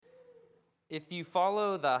If you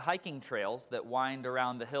follow the hiking trails that wind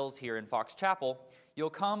around the hills here in Fox Chapel, you'll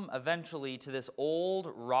come eventually to this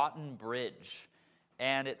old, rotten bridge.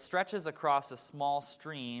 And it stretches across a small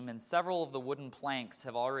stream, and several of the wooden planks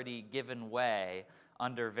have already given way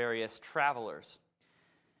under various travelers.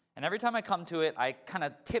 And every time I come to it, I kind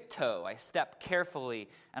of tiptoe, I step carefully,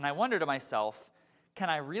 and I wonder to myself, can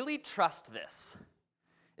I really trust this?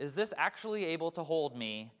 Is this actually able to hold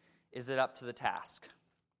me? Is it up to the task?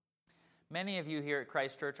 Many of you here at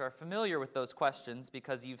Christ Church are familiar with those questions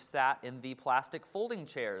because you've sat in the plastic folding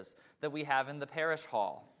chairs that we have in the parish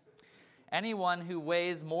hall. Anyone who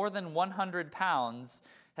weighs more than 100 pounds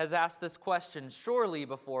has asked this question surely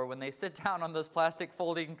before when they sit down on those plastic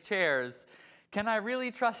folding chairs. Can I really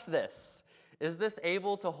trust this? Is this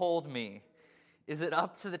able to hold me? Is it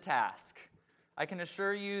up to the task? I can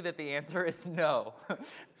assure you that the answer is no.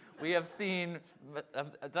 We have seen...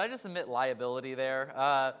 Did I just admit liability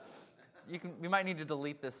there? You might need to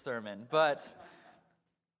delete this sermon, but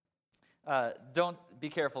don't be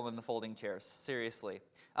careful in the folding chairs, seriously.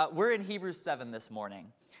 We're in Hebrews 7 this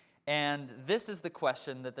morning, and this is the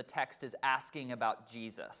question that the text is asking about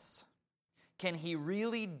Jesus. Can he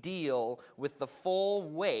really deal with the full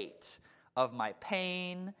weight of my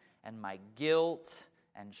pain and my guilt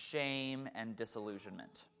and shame and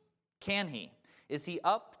disillusionment? Can he? Is he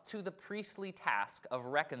up to the priestly task of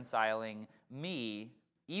reconciling me,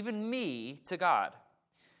 even me, to God?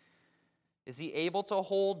 Is he able to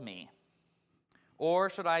hold me? Or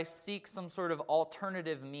should I seek some sort of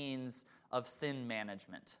alternative means of sin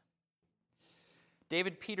management?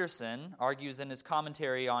 David Peterson argues in his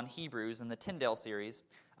commentary on Hebrews in the Tyndale series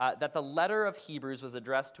that the letter of Hebrews was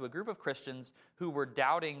addressed to a group of Christians who were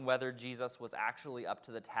doubting whether Jesus was actually up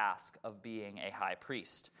to the task of being a high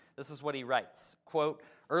priest. This is what he writes, quote,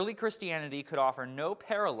 "Early Christianity could offer no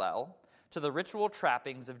parallel to the ritual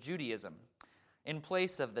trappings of Judaism. In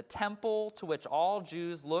place of the temple to which all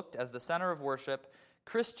Jews looked as the center of worship,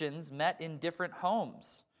 Christians met in different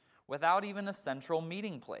homes without even a central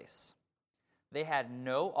meeting place. They had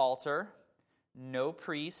no altar, no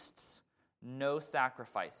priests, no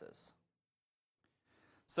sacrifices."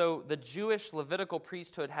 So the Jewish Levitical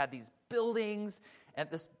priesthood had these buildings, and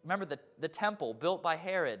remember the temple built by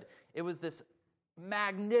Herod. It was this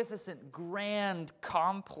magnificent, grand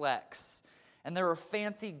complex. And there were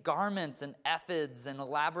fancy garments and ephods and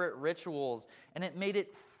elaborate rituals, and it made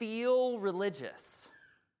it feel religious.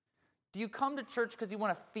 Do you come to church because you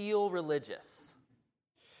want to feel religious?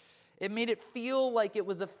 It made it feel like it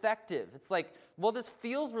was effective. It's like, well, this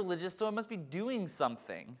feels religious, so it must be doing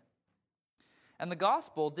something. And the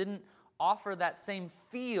gospel didn't offer that same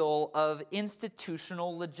feel of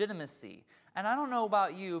institutional legitimacy. And I don't know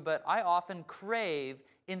about you, but I often crave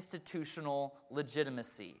institutional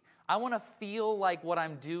legitimacy. I want to feel like what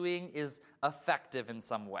I'm doing is effective in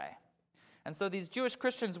some way. And so these Jewish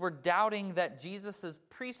Christians were doubting that Jesus'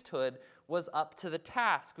 priesthood was up to the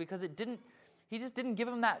task because he just didn't give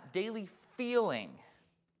them that daily feeling.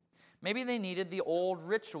 Maybe they needed the old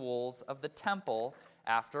rituals of the temple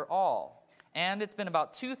after all. And it's been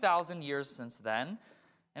about 2,000 years since then,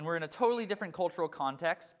 and we're in a totally different cultural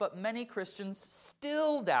context, but many Christians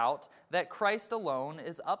still doubt that Christ alone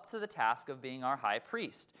is up to the task of being our high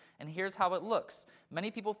priest. And here's how it looks. Many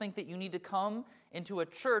people think that you need to come into a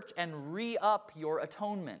church and re-up your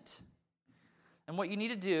atonement. And what you need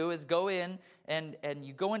to do is go in and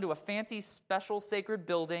you go into a fancy, special, sacred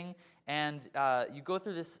building, and you go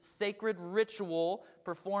through this sacred ritual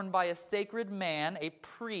performed by a sacred man, a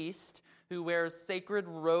priest, who wears sacred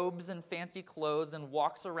robes and fancy clothes and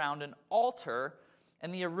walks around an altar.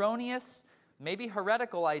 And the erroneous, maybe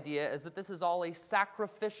heretical idea is that this is all a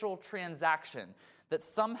sacrificial transaction, that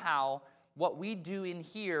somehow what we do in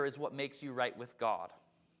here is what makes you right with God.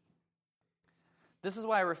 This is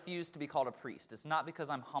why I refuse to be called a priest. It's not because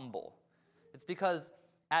I'm humble. It's because,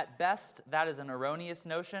 at best, that is an erroneous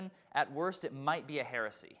notion. At worst, it might be a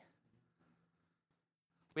heresy.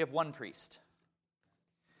 We have one priest.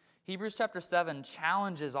 Hebrews chapter 7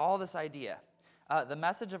 challenges all this idea. The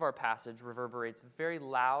message of our passage reverberates very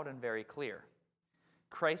loud and very clear.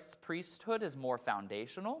 Christ's priesthood is more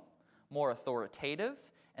foundational, more authoritative,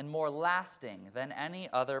 and more lasting than any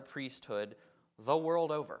other priesthood the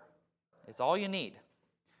world over. It's all you need.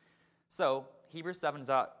 So, Hebrews 7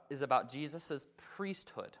 is about Jesus'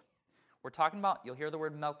 priesthood. We're talking about, you'll hear the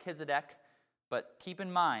word Melchizedek, but keep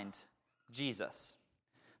in mind, Jesus.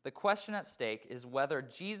 The question at stake is whether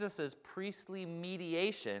Jesus' priestly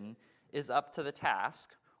mediation is up to the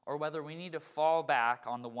task, or whether we need to fall back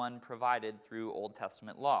on the one provided through Old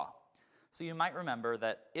Testament law. So you might remember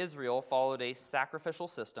that Israel followed a sacrificial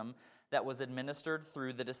system that was administered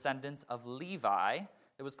through the descendants of Levi.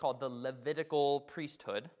 It was called the Levitical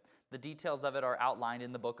priesthood. The details of it are outlined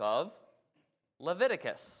in the book of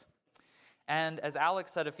Leviticus. And as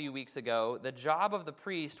Alex said a few weeks ago, the job of the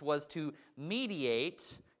priest was to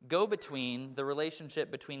mediate, go between the relationship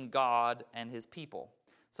between God and his people.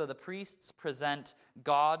 So the priests present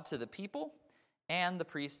God to the people, and the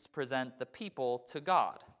priests present the people to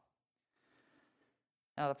God.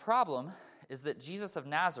 Now the problem is that Jesus of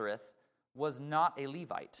Nazareth was not a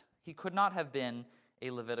Levite. He could not have been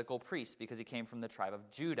a Levitical priest because he came from the tribe of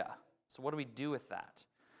Judah. So what do we do with that?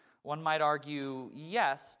 One might argue,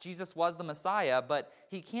 yes, Jesus was the Messiah, but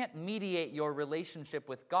he can't mediate your relationship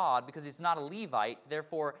with God because he's not a Levite,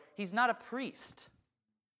 therefore he's not a priest.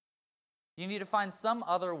 You need to find some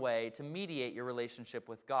other way to mediate your relationship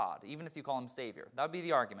with God, even if you call him Savior. That would be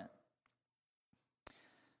the argument.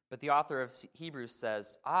 But the author of Hebrews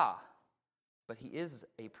says, but he is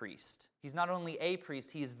a priest. He's not only a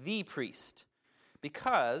priest, he is the priest.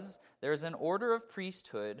 Because there's an order of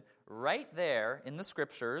priesthood right there in the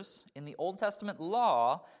Scriptures, in the Old Testament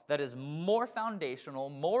law, that is more foundational,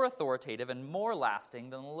 more authoritative, and more lasting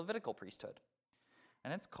than the Levitical priesthood.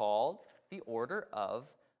 And it's called the order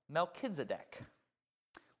of Melchizedek.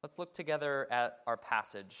 Let's look together at our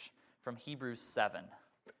passage from Hebrews 7.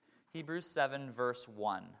 Hebrews 7, verse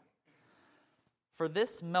 1. For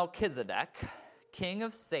this Melchizedek, king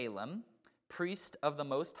of Salem, priest of the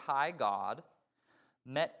Most High God,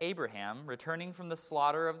 met Abraham returning from the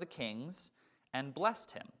slaughter of the kings and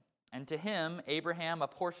blessed him. And to him Abraham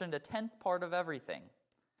apportioned a 10th part of everything.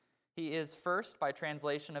 He is first, by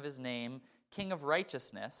translation of his name, King of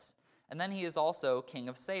Righteousness, and then he is also King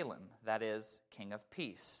of Salem, that is, King of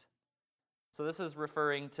Peace. So this is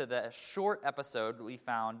referring to the short episode we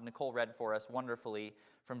found, Nicole read for us wonderfully,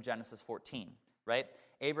 from Genesis 14, right?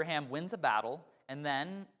 Abraham wins a battle, and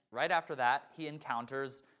then, right after that, he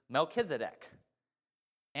encounters Melchizedek.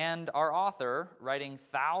 And our author, writing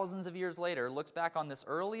thousands of years later, looks back on this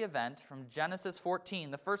early event from Genesis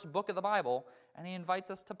 14, the first book of the Bible, and he invites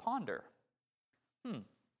us to ponder.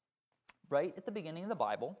 Right at the beginning of the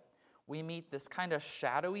Bible, we meet this kind of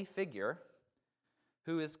shadowy figure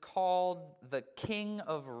who is called the King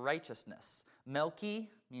of Righteousness. Melchi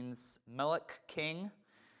means Melech, king.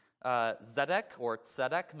 Zedek, or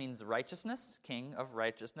Tzedek, means righteousness, king of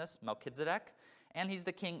righteousness, Melchizedek. And he's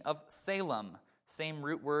the king of Salem, same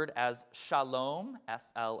root word as shalom,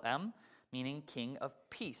 S-L-M, meaning king of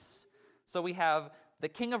peace. So we have the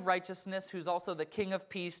king of righteousness, who's also the king of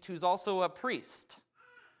peace, who's also a priest.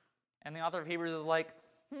 And the author of Hebrews is like,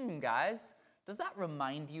 guys, does that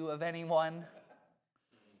remind you of anyone?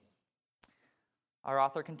 Our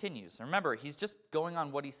author continues. Remember, he's just going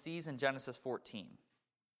on what he sees in Genesis 14.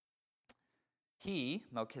 He,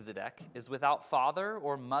 Melchizedek, is without father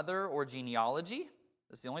or mother or genealogy.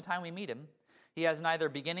 This is the only time we meet him. He has neither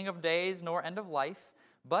beginning of days nor end of life,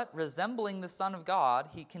 but resembling the Son of God,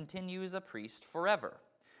 he continues a priest forever.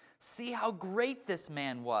 See how great this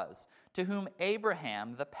man was, to whom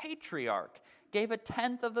Abraham, the patriarch, gave a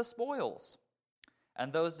 10th of the spoils.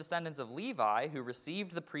 And those descendants of Levi who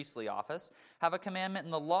received the priestly office have a commandment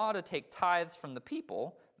in the law to take tithes from the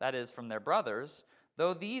people, that is, from their brothers,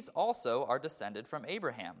 though these also are descended from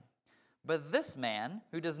Abraham. But this man,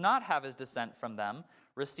 who does not have his descent from them,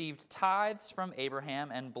 received tithes from Abraham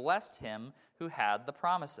and blessed him who had the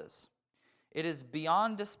promises. It is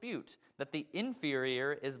beyond dispute that the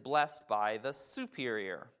inferior is blessed by the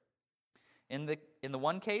superior. In the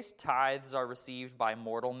one case, tithes are received by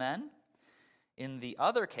mortal men. In the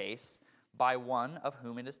other case, by one of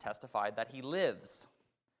whom it is testified that he lives.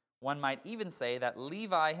 One might even say that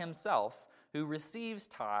Levi himself, who receives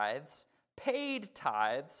tithes, paid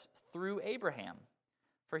tithes through Abraham,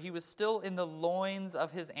 for he was still in the loins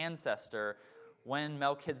of his ancestor when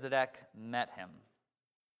Melchizedek met him.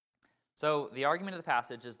 So the argument of the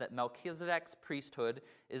passage is that Melchizedek's priesthood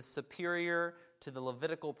is superior to the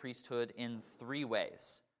Levitical priesthood in 3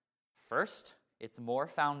 ways. First, it's more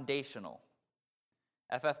foundational.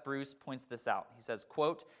 F.F. Bruce points this out. He says,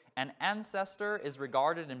 quote, "An ancestor is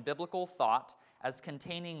regarded in biblical thought as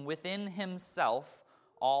containing within himself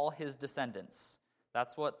all his descendants."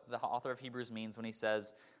 That's what the author of Hebrews means when he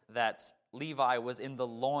says that Levi was in the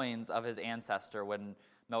loins of his ancestor when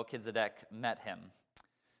Melchizedek met him.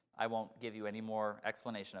 I won't give you any more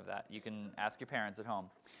explanation of that. You can ask your parents at home.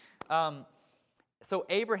 So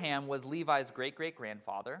Abraham was Levi's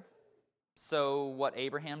great-great-grandfather. So what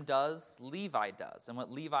Abraham does, Levi does. And what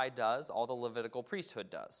Levi does, all the Levitical priesthood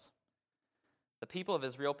does. The people of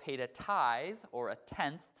Israel paid a tithe, or a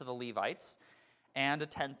 10th, to the Levites. and a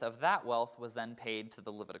tenth of that wealth was then paid to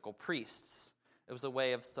the Levitical priests. It was a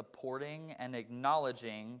way of supporting and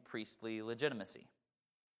acknowledging priestly legitimacy.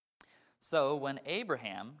 So when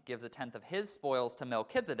Abraham gives a tenth of his spoils to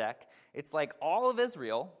Melchizedek, it's like all of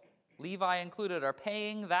Israel, Levi included, are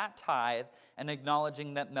paying that tithe and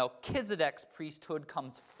acknowledging that Melchizedek's priesthood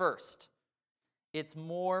comes first. It's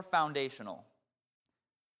more foundational.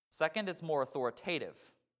 Second, it's more authoritative.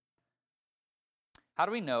 How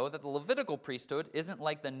do we know that the Levitical priesthood isn't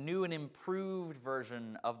like the new and improved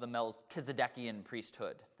version of the Melchizedekian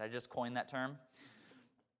priesthood? Did I just coin that term?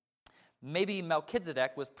 Maybe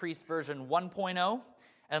Melchizedek was priest version 1.0,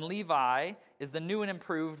 and Levi is the new and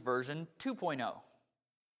improved version 2.0.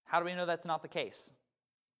 How do we know that's not the case?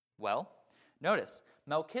 Well, notice,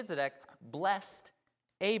 Melchizedek blessed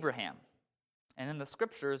Abraham. And in the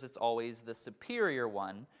scriptures, it's always the superior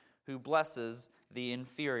one who blesses the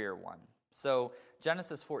inferior one. So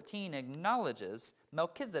Genesis 14 acknowledges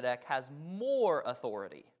Melchizedek has more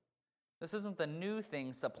authority. This isn't the new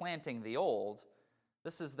thing supplanting the old.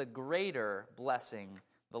 This is the greater blessing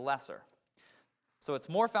the lesser. So it's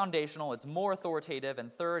more foundational, it's more authoritative,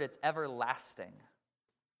 and third, it's everlasting.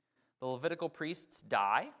 The Levitical priests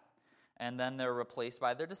die, and then they're replaced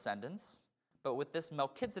by their descendants. But with this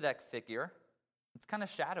Melchizedek figure, it's kind of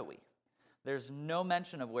shadowy. There's no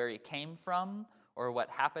mention of where he came from or what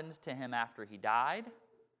happened to him after he died.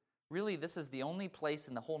 Really, this is the only place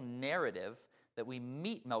in the whole narrative that we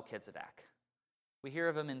meet Melchizedek. We hear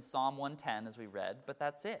of him in Psalm 110, as we read, but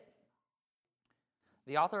that's it.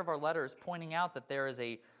 The author of our letter is pointing out that there is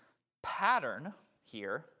a pattern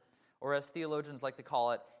here, or as theologians like to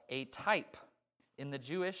call it, a type in the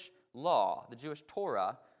Jewish law, the Jewish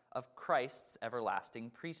Torah, of Christ's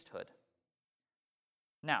everlasting priesthood.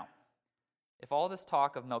 Now, if all this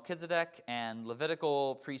talk of Melchizedek and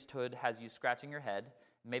Levitical priesthood has you scratching your head,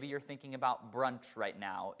 maybe you're thinking about brunch right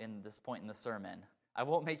now in this point in the sermon. I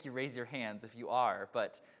won't make you raise your hands if you are,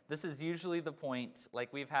 but this is usually the point.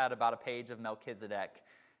 Like, we've had about a page of Melchizedek,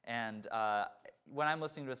 and when I'm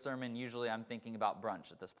listening to a sermon, usually I'm thinking about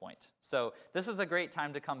brunch at this point. So this is a great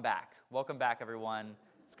time to come back. Welcome back, everyone.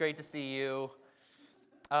 It's great to see you.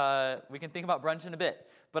 We can think about brunch in a bit,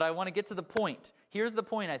 but I want to get to the point. Here's the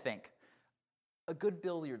point, I think. A good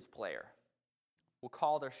billiards player will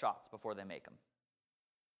call their shots before they make them.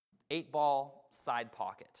 8-ball side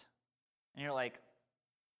pocket. And you're like,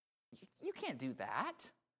 you can't do that.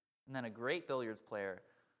 And then a great billiards player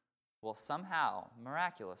will somehow,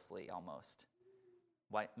 miraculously almost,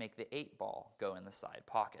 make the 8-ball go in the side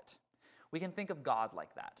pocket. We can think of God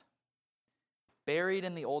like that. Buried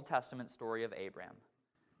in the Old Testament story of Abraham,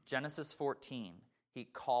 Genesis 14, he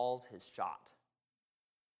calls his shot.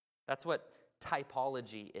 That's what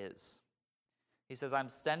typology is. He says, I'm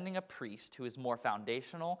sending a priest who is more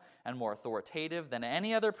foundational and more authoritative than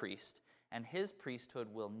any other priest, and his priesthood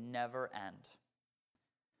will never end.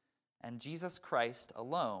 And Jesus Christ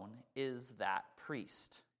alone is that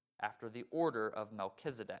priest, after the order of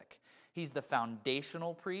Melchizedek. He's the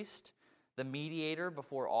foundational priest, the mediator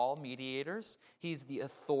before all mediators. He's the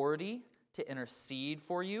authority to intercede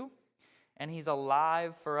for you, and he's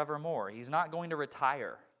alive forevermore. He's not going to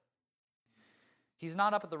retire. He's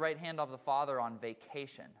not up at the right hand of the Father on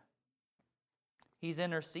vacation. He's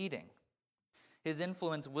interceding. His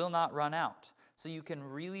influence will not run out, so you can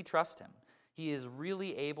really trust him. He is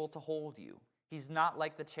really able to hold you. He's not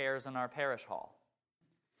like the chairs in our parish hall.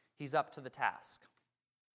 He's up to the task.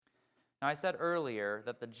 Now, I said earlier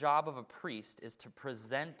that the job of a priest is to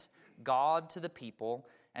present God to the people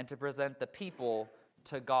and to present the people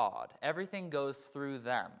to God. Everything goes through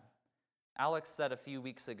them. Alex said a few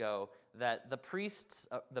weeks ago that the priests,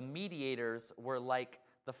 the mediators, were like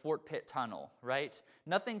the Fort Pitt Tunnel, right?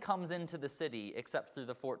 Nothing comes into the city except through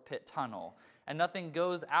the Fort Pitt Tunnel, and nothing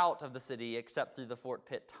goes out of the city except through the Fort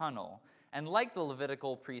Pitt Tunnel. And like the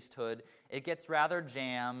Levitical priesthood, it gets rather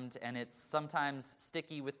jammed, and it's sometimes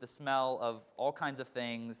sticky with the smell of all kinds of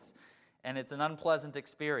things, and it's an unpleasant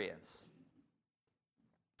experience.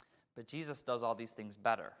 But Jesus does all these things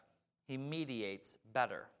better. He mediates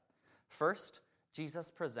better. First,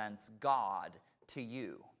 Jesus presents God to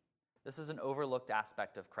you. This is an overlooked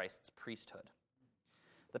aspect of Christ's priesthood.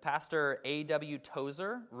 The pastor A.W.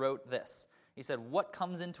 Tozer wrote this. He said, what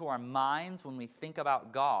comes into our minds when we think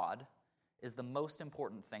about God is the most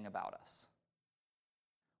important thing about us.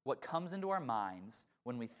 What comes into our minds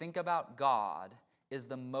when we think about God is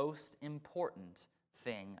the most important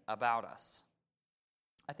thing about us.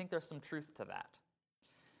 I think there's some truth to that.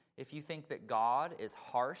 If you think that God is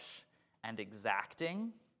harsh and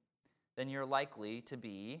exacting, then you're likely to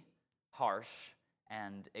be harsh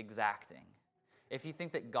and exacting. If you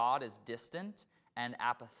think that God is distant and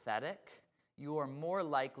apathetic, you are more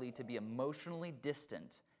likely to be emotionally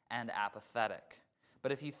distant and apathetic.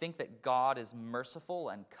 But if you think that God is merciful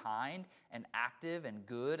and kind and active and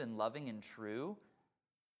good and loving and true,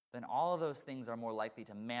 then all of those things are more likely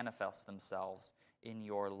to manifest themselves in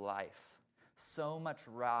your life. So much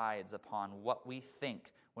rides upon what we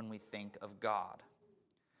think when we think of God.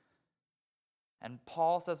 And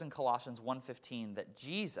Paul says in Colossians 1:15 that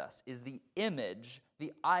Jesus is the image,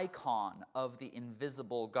 the icon of the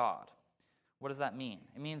invisible God. What does that mean?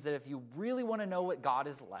 It means that if you really want to know what God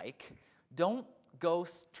is like, don't go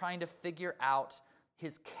trying to figure out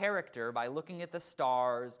his character by looking at the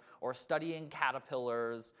stars or studying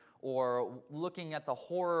caterpillars or looking at the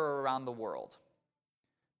horror around the world,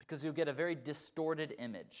 because you'll get a very distorted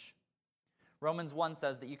image. Romans 1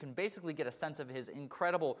 says that you can basically get a sense of his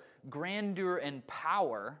incredible grandeur and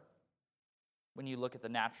power when you look at the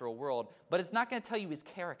natural world, but it's not going to tell you his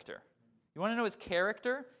character. You want to know his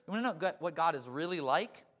character? You want to know what God is really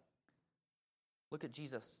like? Look at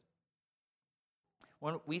Jesus.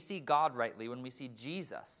 When we see God rightly, when we see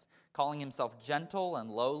Jesus calling himself gentle and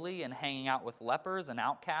lowly and hanging out with lepers and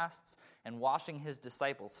outcasts and washing his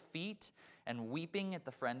disciples' feet and weeping at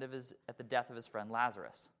the death of his friend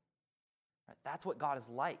Lazarus. Right? That's what God is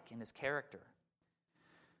like in his character.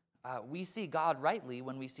 We see God rightly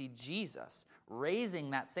when we see Jesus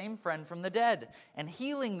raising that same friend from the dead and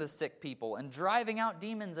healing the sick people and driving out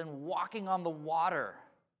demons and walking on the water.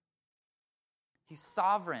 He's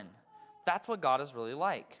sovereign. That's what God is really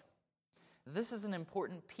like. This is an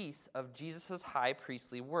important piece of Jesus' high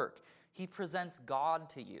priestly work. He presents God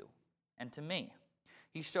to you and to me.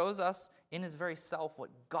 He shows us in his very self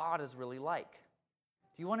what God is really like.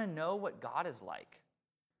 Do you want to know what God is like?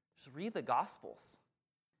 Just read the Gospels.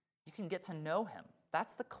 You can get to know him.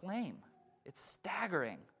 That's the claim. It's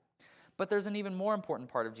staggering. But there's an even more important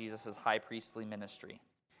part of Jesus' high priestly ministry.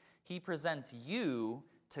 He presents you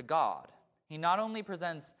to God. He not only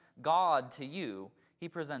presents God to you, he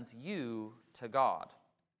presents you to God.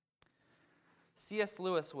 C.S.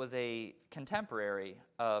 Lewis was a contemporary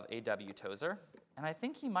of A.W. Tozer, and I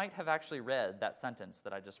think he might have actually read that sentence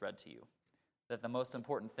that I just read to you, that the most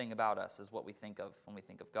important thing about us is what we think of when we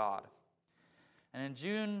think of God. And in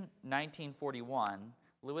June 1941,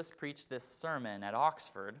 Lewis preached this sermon at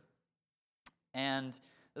Oxford, and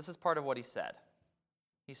this is part of what he said.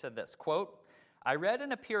 He said this, quote, "I read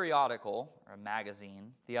in a periodical, or a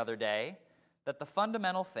magazine, the other day, that the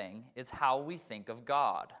fundamental thing is how we think of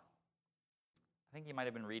God." I think you might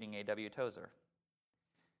have been reading A.W. Tozer.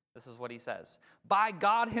 This is what he says. "By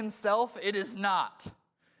God himself, it is not.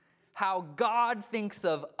 How God thinks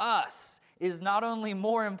of us is not only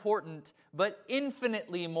more important, but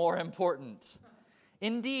infinitely more important.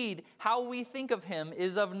 Indeed, how we think of him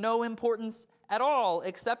is of no importance at all,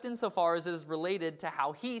 except insofar as it is related to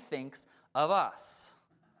how he thinks of us."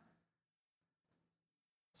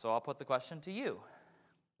 So I'll put the question to you.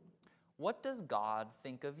 What does God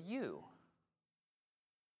think of you?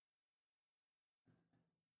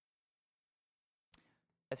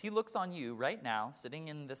 As he looks on you right now, sitting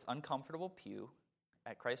in this uncomfortable pew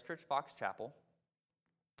at Christ Church Fox Chapel,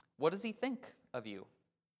 what does he think of you?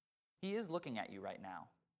 He is looking at you right now.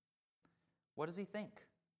 What does he think?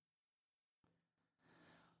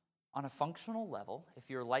 On a functional level, if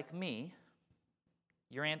you're like me,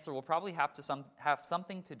 your answer will probably have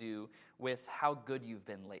something to do with how good you've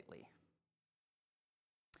been lately,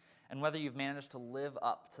 and whether you've managed to live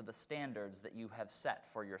up to the standards that you have set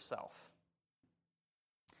for yourself.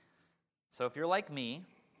 So if you're like me,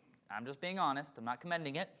 I'm just being honest, I'm not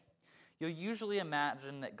commending it, you'll usually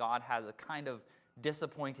imagine that God has a kind of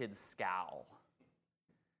disappointed scowl.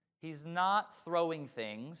 He's not throwing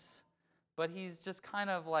things, but he's just kind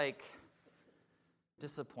of like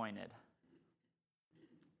disappointed.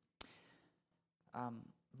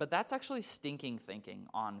 But that's actually stinking thinking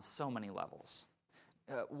on so many levels.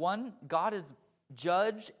 One, God is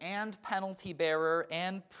judge and penalty bearer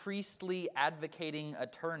and priestly advocating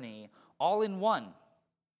attorney, all in one.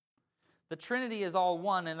 The Trinity is all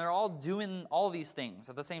one, and they're all doing all these things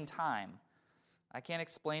at the same time. I can't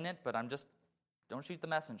explain it, but don't shoot the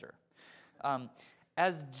messenger.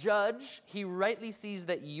 As judge, he rightly sees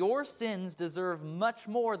that your sins deserve much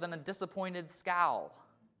more than a disappointed scowl.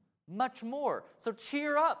 Much more. So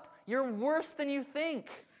cheer up. You're worse than you think.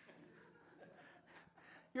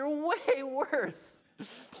 You're way worse.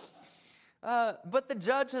 But the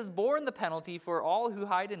judge has borne the penalty for all who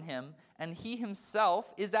hide in him, and he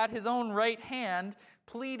himself is at his own right hand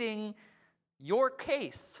pleading your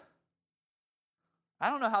case. I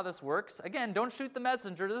don't know how this works. Again, don't shoot the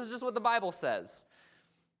messenger. This is just what the Bible says.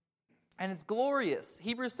 And it's glorious.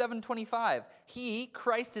 Hebrews 7:25. He,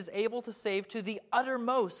 Christ, is able to save to the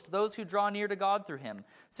uttermost those who draw near to God through him,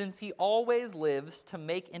 since he always lives to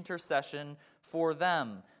make intercession for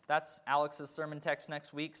them. That's Alex's sermon text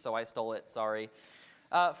next week, so I stole it, sorry.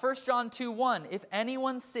 1 John 2:1. If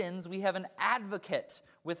anyone sins, we have an advocate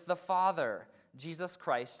with the Father, Jesus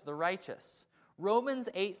Christ the righteous. Romans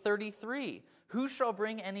 8:33. Who shall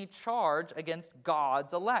bring any charge against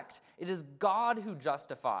God's elect? It is God who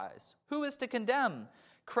justifies. Who is to condemn?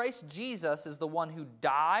 Christ Jesus is the one who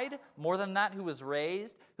died, more than that, who was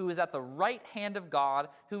raised, who is at the right hand of God,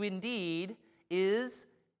 who indeed is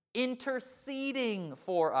interceding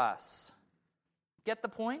for us. Get the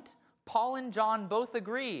point? Paul and John both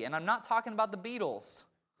agree, and I'm not talking about the Beatles.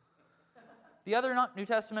 The other New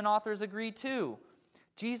Testament authors agree too.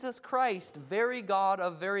 Jesus Christ, very God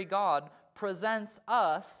of very God, presents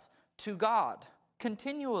us to God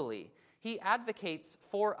continually. He advocates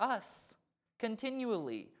for us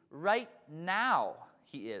continually. Right now,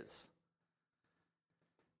 he is.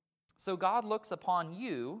 So God looks upon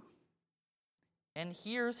you and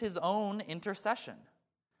hears his own intercession.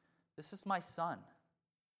 This is my son.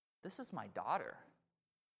 This is my daughter.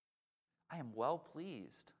 I am well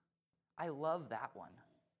pleased. I love that one.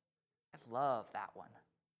 I love that one.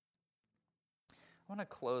 I want to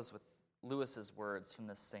close with Lewis's words from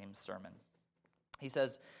this same sermon. He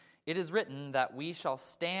says, "It is written that we shall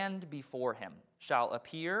stand before him, shall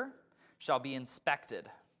appear, shall be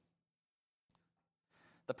inspected."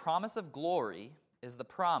 The promise of glory is the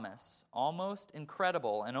promise, almost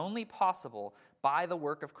incredible and only possible by the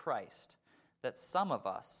work of Christ, that some of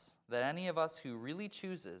us, that any of us who really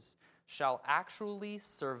chooses, shall actually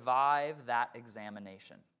survive that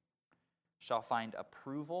examination, shall find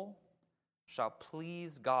approval, shall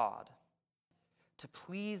please God. To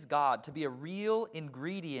please God, to be a real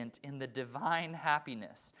ingredient in the divine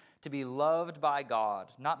happiness, to be loved by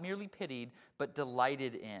God, not merely pitied, but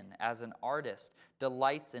delighted in, as an artist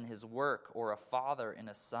delights in his work or a father in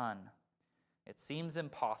a son. It seems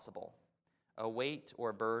impossible, a weight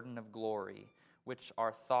or burden of glory, which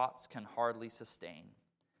our thoughts can hardly sustain.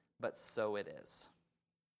 But so it is.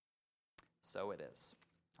 So it is.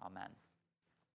 Amen.